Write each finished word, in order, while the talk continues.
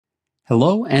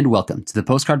Hello and welcome to the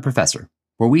Postcard Professor,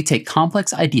 where we take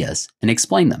complex ideas and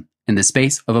explain them in the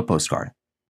space of a postcard.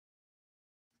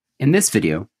 In this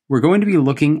video, we're going to be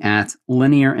looking at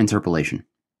linear interpolation.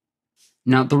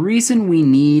 Now, the reason we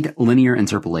need linear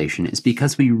interpolation is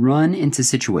because we run into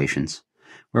situations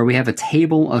where we have a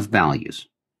table of values.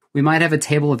 We might have a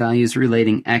table of values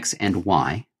relating x and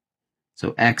y.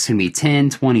 So x can be 10,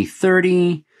 20,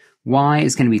 30. Y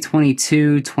is going to be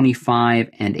 22, 25,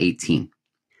 and 18.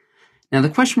 Now, the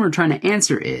question we're trying to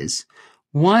answer is,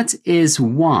 what is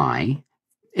y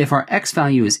if our x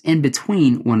value is in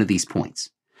between one of these points?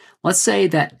 Let's say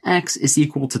that x is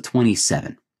equal to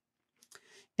 27.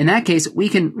 In that case, we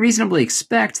can reasonably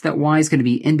expect that y is going to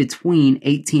be in between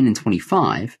 18 and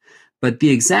 25, but the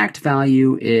exact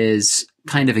value is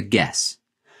kind of a guess.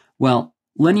 Well,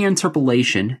 linear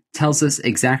interpolation tells us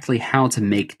exactly how to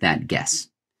make that guess.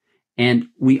 And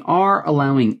we are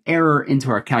allowing error into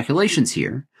our calculations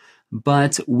here,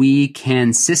 but we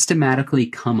can systematically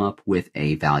come up with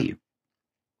a value.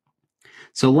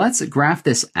 So let's graph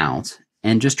this out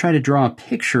and just try to draw a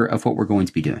picture of what we're going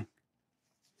to be doing.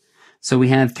 So we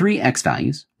have three x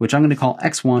values, which I'm going to call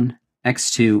x1,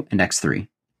 x2, and x3.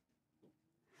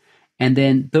 And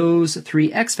then those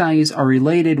three x values are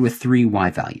related with three y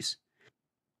values.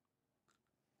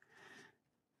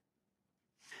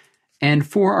 And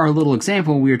for our little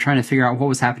example, we were trying to figure out what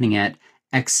was happening at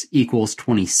x equals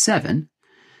 27.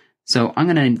 So I'm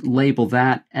going to label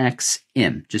that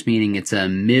xm, just meaning it's a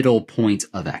middle point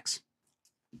of x.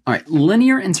 All right,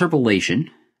 linear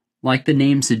interpolation, like the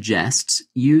name suggests,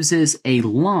 uses a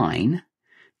line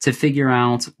to figure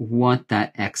out what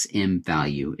that xm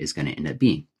value is going to end up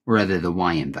being, or rather the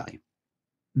ym value.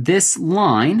 This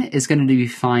line is going to be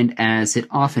defined as it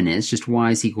often is, just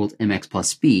y is equal to mx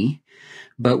plus b,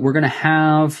 but we're going to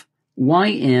have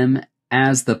ym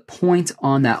as the point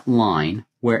on that line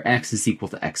where x is equal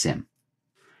to xm.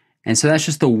 And so that's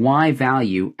just the y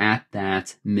value at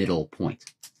that middle point.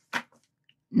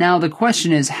 Now the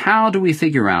question is, how do we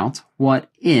figure out what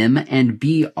m and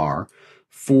b are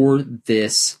for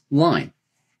this line?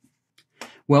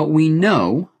 Well, we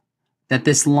know that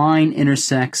this line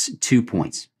intersects 2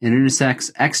 points. It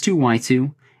intersects x2,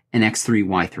 y2, and x3,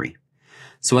 y3.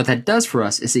 So what that does for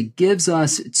us is it gives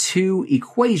us two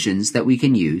equations that we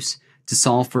can use to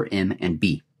solve for m and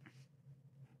b.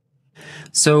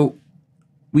 So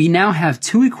we now have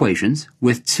two equations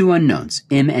with two unknowns,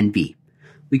 m and b.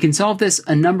 We can solve this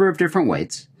a number of different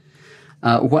ways.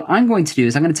 What I'm going to do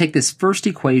is I'm going to take this first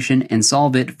equation and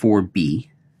solve it for b.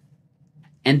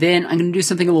 And then I'm going to do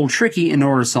something a little tricky in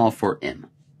order to solve for m.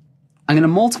 I'm going to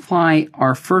multiply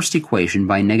our first equation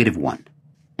by -1.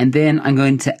 And then I'm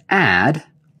going to add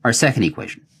our second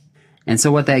equation. And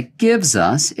so what that gives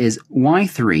us is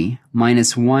y3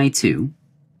 minus y2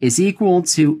 is equal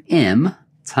to m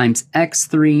times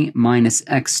x3 minus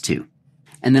x2.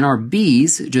 And then our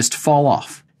b's just fall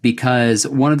off because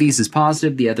one of these is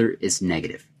positive, the other is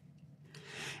negative.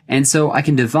 And so I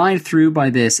can divide through by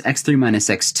this x3 minus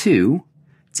x2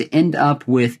 to end up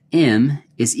with m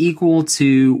is equal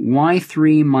to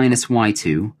y3 minus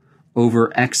y2 over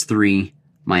x3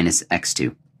 minus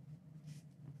x2.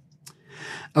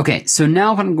 Okay, so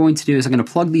now what I'm going to do is I'm going to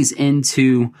plug these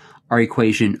into our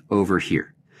equation over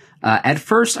here. At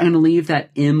first, I'm going to leave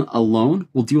that m alone.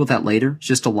 We'll deal with that later. It's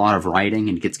just a lot of writing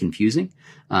and it gets confusing.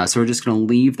 So we're just going to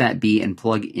leave that b and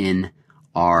plug in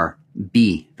our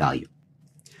b value.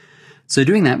 So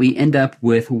doing that, we end up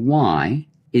with y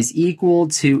is equal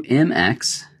to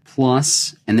mx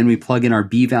plus, and then we plug in our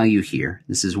b value here.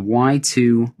 This is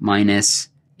y2 minus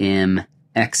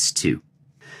mx2.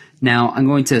 Now, I'm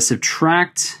going to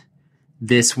subtract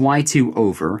this y2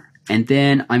 over, and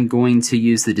then I'm going to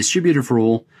use the distributive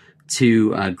rule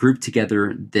to group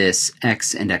together this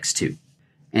x and x2.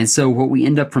 And so what we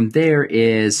end up from there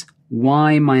is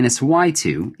y minus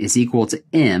y2 is equal to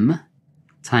m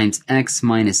times x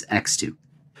minus x2.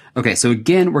 Okay, so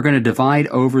again, we're going to divide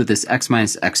over this x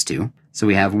minus x2. So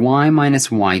we have y minus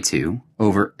y2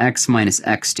 over x minus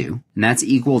x2, and that's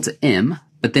equal to m.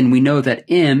 But then we know that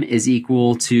m is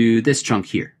equal to this chunk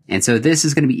here. And so this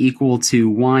is going to be equal to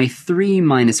y3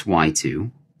 minus y2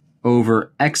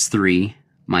 over x3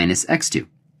 minus x2.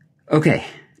 Okay,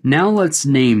 now let's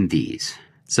name these.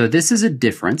 So this is a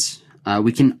difference.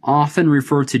 We can often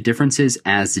refer to differences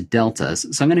as deltas.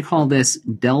 So I'm going to call this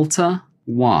delta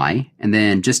y, and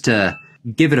then just to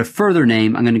give it a further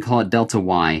name, I'm going to call it delta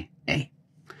y a.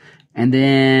 And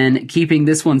then keeping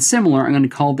this one similar, I'm going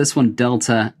to call this one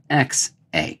delta x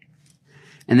a.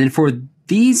 And then for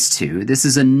these two, this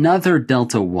is another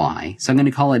delta y. So I'm going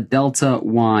to call it delta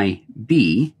y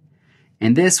b.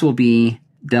 And this will be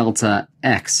delta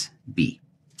x B.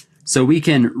 So we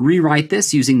can rewrite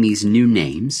this using these new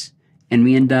names, and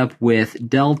we end up with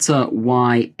delta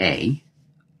YA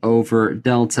over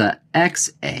delta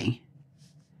XA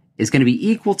is going to be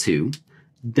equal to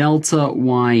delta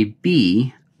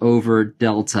YB over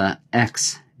delta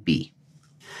XB.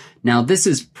 Now this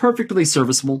is perfectly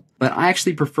serviceable, but I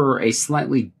actually prefer a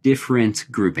slightly different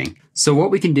grouping. So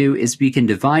what we can do is we can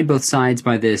divide both sides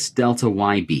by this delta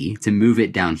YB to move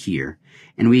it down here,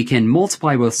 and we can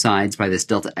multiply both sides by this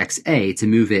delta XA to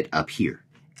move it up here.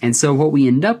 And so what we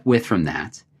end up with from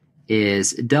that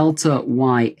is delta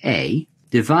YA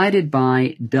divided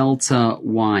by delta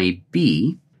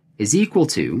YB is equal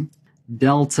to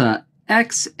delta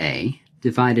XA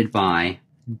divided by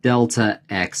delta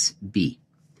XB.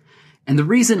 And the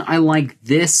reason I like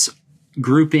this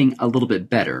grouping a little bit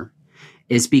better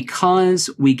is because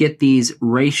we get these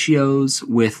ratios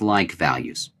with like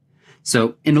values.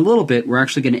 So in a little bit, we're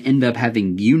actually going to end up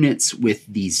having units with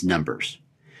these numbers.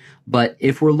 But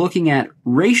if we're looking at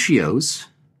ratios,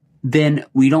 then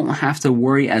we don't have to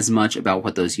worry as much about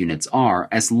what those units are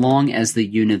as long as the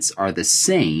units are the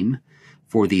same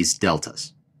for these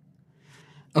deltas.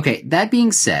 Okay, that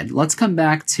being said, let's come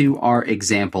back to our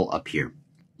example up here.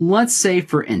 Let's say,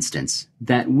 for instance,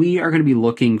 that we are going to be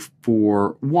looking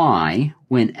for y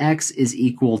when x is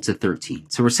equal to 13.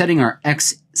 So we're setting our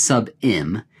x sub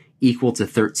m equal to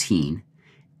 13,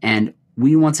 and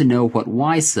we want to know what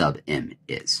y sub m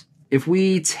is. If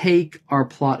we take our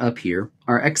plot up here,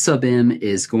 our x sub m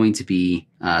is going to be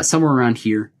somewhere around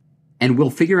here, and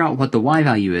we'll figure out what the y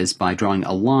value is by drawing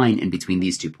a line in between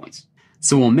these 2 points.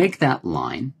 So we'll make that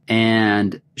line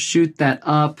and shoot that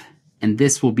up, and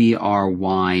this will be our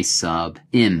y sub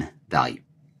m value.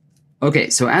 Okay,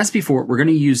 so as before, we're going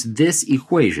to use this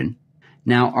equation.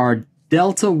 Now our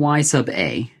delta y sub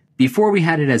a, before we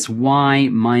had it as y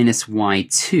minus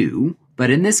y2, but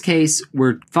in this case,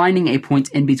 we're finding a point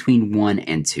in between 1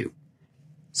 and 2.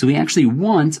 So we actually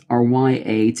want our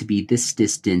YA to be this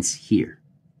distance here.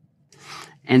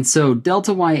 And so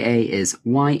delta YA is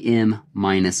YM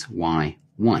minus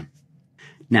Y1.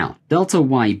 Now, delta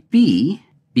YB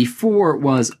before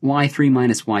was Y3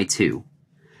 minus Y2.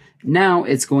 Now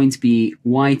it's going to be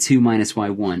Y2 minus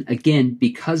Y1, again,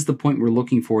 because the point we're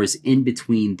looking for is in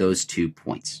between those 2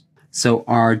 points. So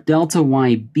our delta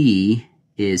YB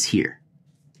is here.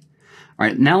 All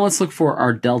right, now let's look for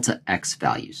our delta X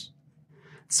values.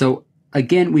 So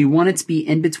again, we want it to be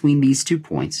in between these 2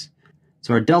 points.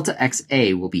 So our delta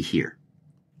XA will be here.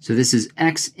 So this is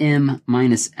XM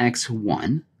minus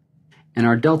X1. And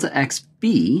our delta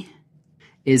XB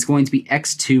is going to be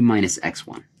X2 minus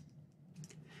X1.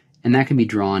 And that can be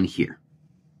drawn here.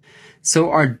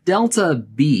 So our delta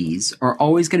B's are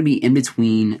always going to be in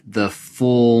between the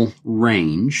full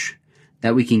range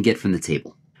that we can get from the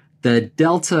table. The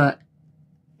delta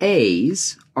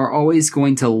A's are always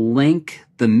going to link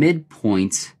the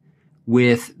midpoint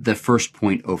with the first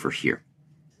point over here.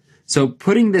 So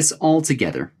putting this all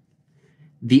together,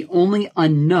 the only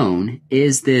unknown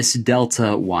is this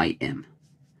delta ym.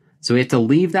 So we have to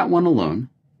leave that one alone,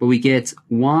 but we get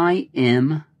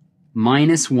ym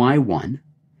minus y1,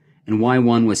 and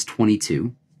y1 was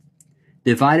 22,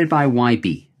 divided by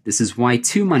yb. This is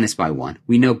y2 minus y1.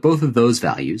 We know both of those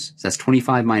values, so that's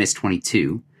 25 minus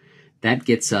 22. That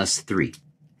gets us 3.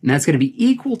 And that's going to be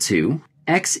equal to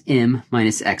xm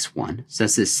minus x1. So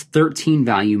that's this 13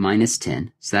 value minus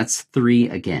 10. So that's 3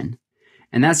 again.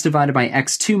 And that's divided by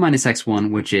x2 minus x1,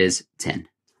 which is 10.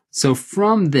 So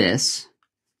from this,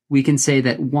 we can say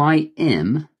that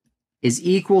ym is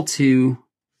equal to,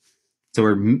 so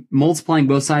we're multiplying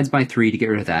both sides by 3 to get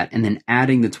rid of that, and then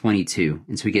adding the 22.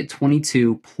 And so we get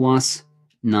 22 plus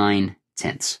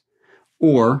 9/10.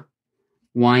 Or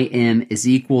ym is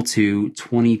equal to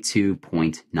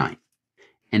 22.9.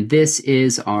 And this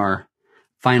is our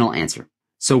final answer.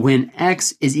 So when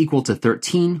x is equal to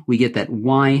 13, we get that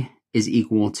y is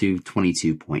equal to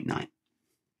 22.9.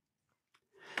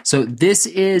 So this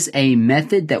is a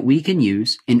method that we can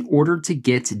use in order to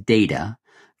get data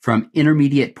from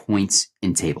intermediate points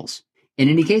in tables. In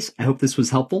any case, I hope this was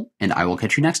helpful, and I will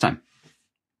catch you next time.